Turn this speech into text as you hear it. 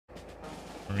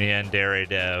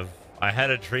YanDev. I had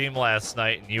a dream last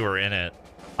night and you were in it.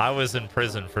 I was in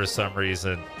prison for some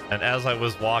reason, and as I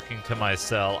was walking to my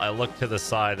cell, I looked to the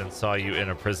side and saw you in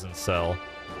a prison cell.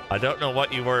 I don't know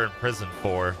what you were in prison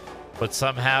for, but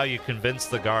somehow you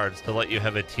convinced the guards to let you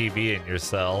have a TV in your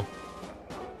cell.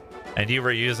 And you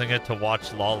were using it to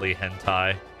watch lolly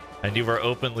hentai, and you were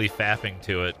openly fapping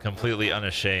to it, completely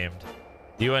unashamed.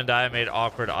 You and I made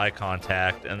awkward eye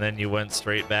contact, and then you went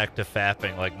straight back to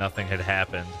fapping like nothing had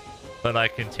happened. But I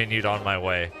continued on my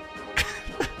way.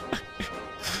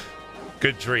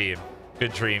 Good dream.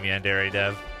 Good dream,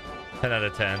 YanDev. 10 out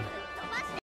of 10.